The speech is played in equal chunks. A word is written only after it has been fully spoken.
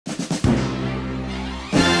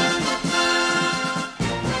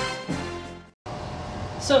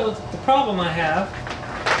So the problem I have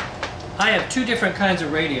two different kinds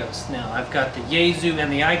of radios now. I've got the Yaesu and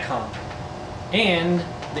the Icon, and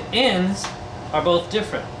the ends are both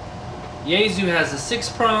different. Yaesu has the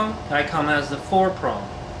 6-prong, the Icon has the 4-prong.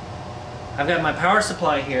 I've got my power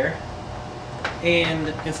supply here,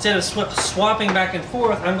 and instead of swapping back and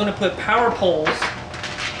forth, I'm going to put power poles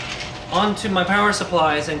onto my power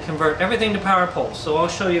supplies and convert everything to power poles. So I'll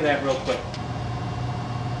show you that real quick.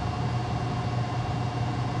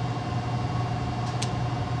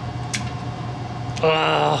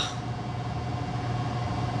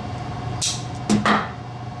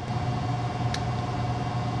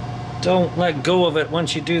 Don't let go of it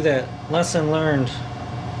once you do that. Lesson learned.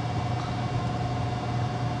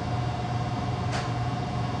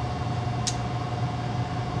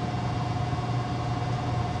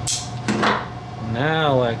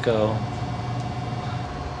 Now let go.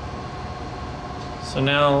 So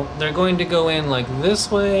now they're going to go in like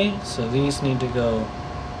this way, so these need to go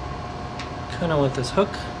kind of with this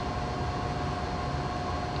hook.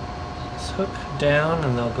 This hook down,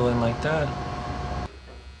 and they'll go in like that.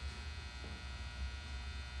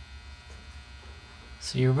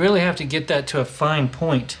 So you really have to get that to a fine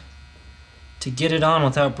point to get it on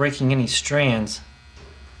without breaking any strands.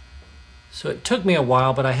 So it took me a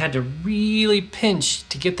while, but I had to really pinch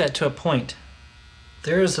to get that to a point.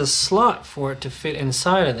 There's a slot for it to fit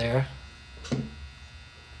inside of there.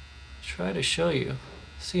 Try to show you.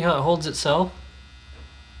 See how it holds itself?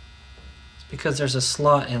 It's because there's a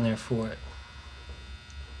slot in there for it.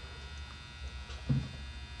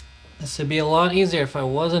 This would be a lot easier if I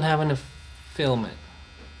wasn't having to film it.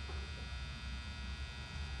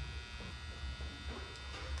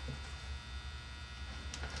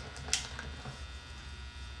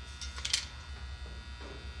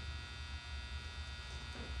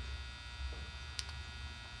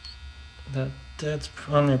 That's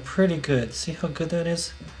on there pretty good. See how good that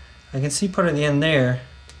is? I can see part of the end there.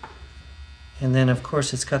 And then of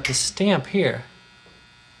course it's got the stamp here.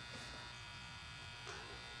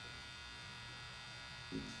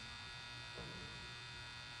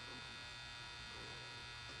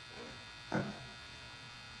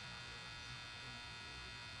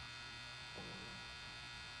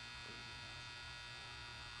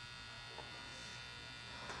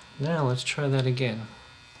 Now let's try that again.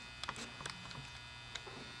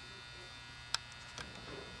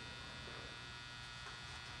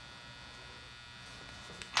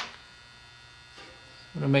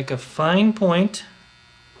 I'm going to make a fine point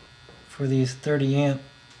for these 30 amp.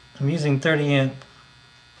 I'm using 30 amp.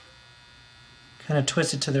 Kind of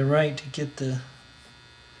twist it to the right to get the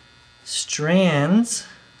strands.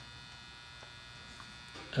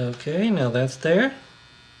 Okay, now that's there.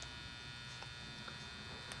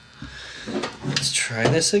 Let's try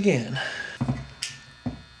this again.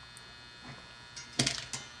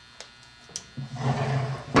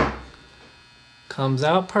 Comes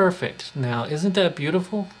out perfect. Now, isn't that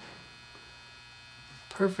beautiful?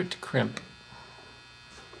 Perfect crimp.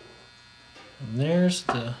 And there's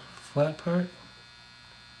the flat part.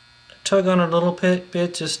 Tug on it a little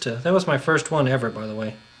bit just to, that was my first one ever, by the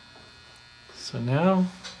way. So now,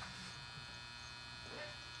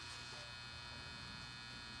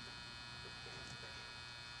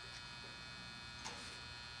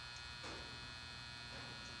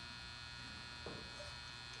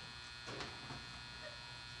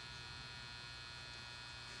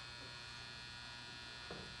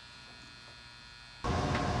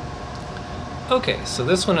 okay, so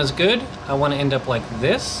this one is good. I want to end up like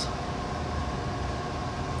this.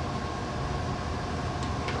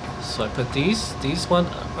 So I put these ones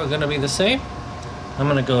are going to be the same. I'm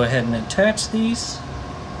going to go ahead and attach these.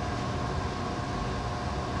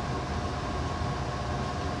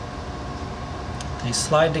 They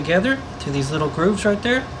slide together to these little grooves right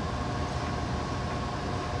there.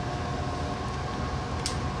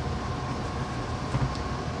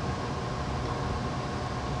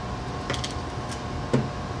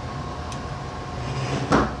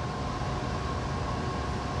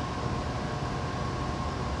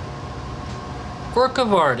 Work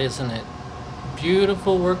of art, isn't it?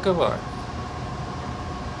 Beautiful work of art.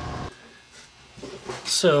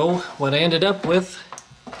 So what I ended up with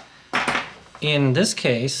in this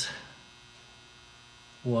case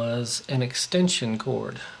was an extension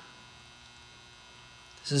cord.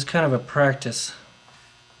 This is kind of a practice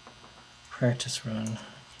run.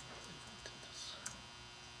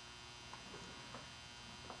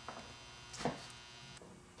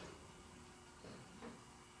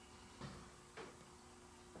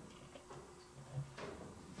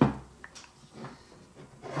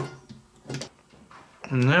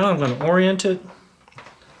 Now I'm going to orient it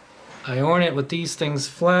I orient with these things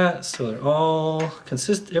flat so they're all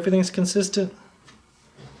consistent, everything's consistent.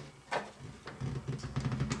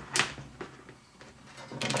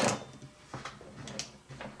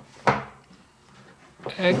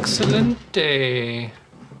 Excellent day.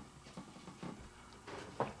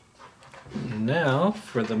 Now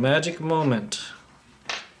for the magic moment,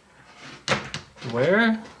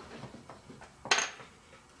 where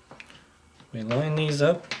we line these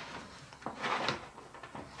up.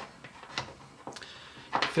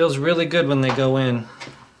 It feels really good when they go in.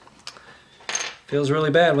 Feels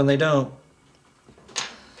really bad when they don't.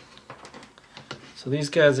 So these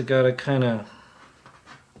guys have got to kind of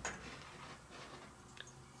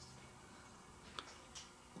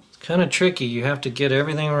tricky. You have to get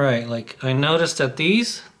everything right. Like I noticed that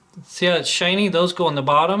these, see how it's shiny? Those go on the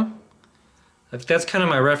bottom. That's kind of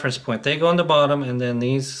my reference point. They go on the bottom and then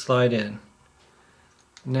these slide in.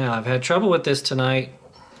 Now I've had trouble with this tonight.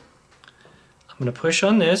 I'm going to push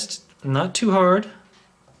on this, not too hard.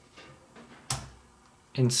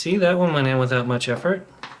 And see, that one went in without much effort.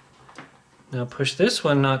 Now push this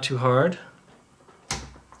one not too hard.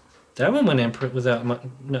 That one went in without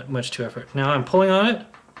not much too effort. Now I'm pulling on it.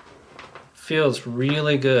 Feels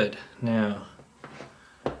really good now.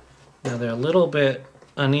 Now they're a little bit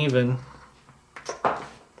uneven, but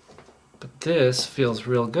this feels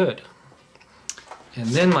real good. And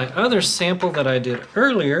then my other sample that I did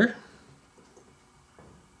earlier,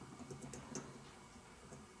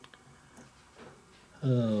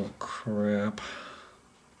 oh crap.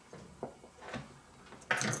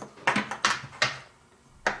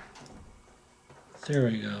 There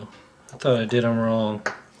we go. I thought I did them wrong.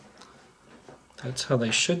 That's how they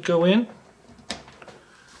should go in.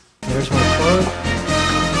 There's my plug.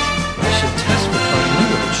 I should test for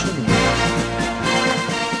continuity, shouldn't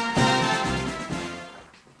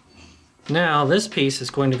I? Now this piece is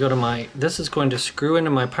going to go to this is going to screw into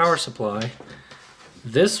my power supply.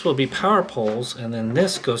 This will be power poles, and then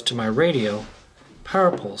this goes to my radio power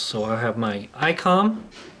poles. So I'll have my ICOM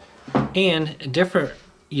and a different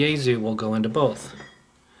Yaesu will go into both.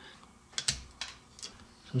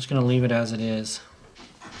 I'm just going to leave it as it is.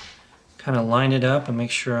 Kind of line it up and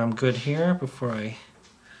make sure I'm good here before I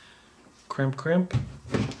crimp.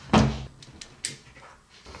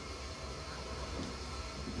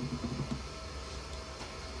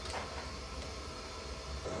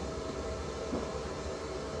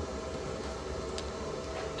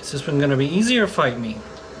 Is this one going to be easy or fight me?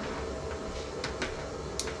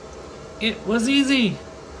 It was easy.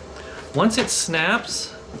 Once it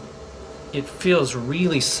snaps, it feels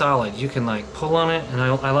really solid. You can like pull on it, and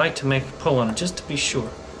I like to pull on it just to be sure.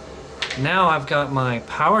 Now I've got my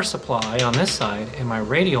power supply on this side and my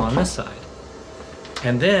radio on this side.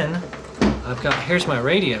 And then here's my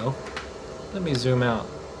radio. Let me zoom out.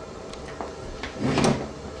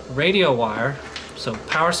 Radio wire, so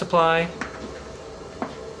power supply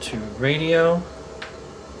to radio.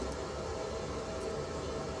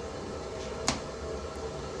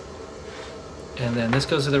 And then this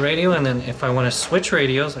goes to the radio, and then if I want to switch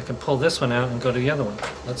radios, I can pull this one out and go to the other one.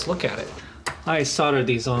 Let's look at it. I soldered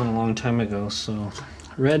these on a long time ago, so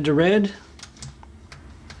red to red.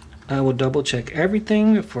 I will double check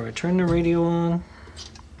everything before I turn the radio on.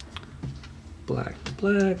 Black to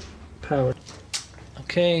black, power.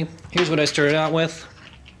 Okay, here's what I started out with.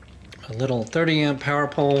 A little 30 amp power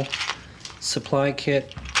pole supply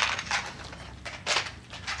kit.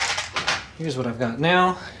 Here's what I've got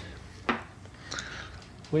now,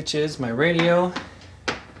 which is my radio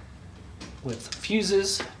with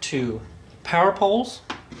fuses to power poles,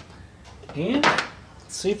 and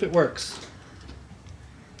let's see if it works.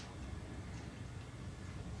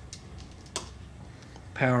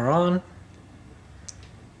 Power on.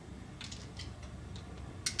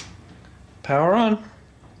 Power on.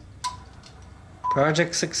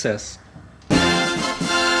 Project success.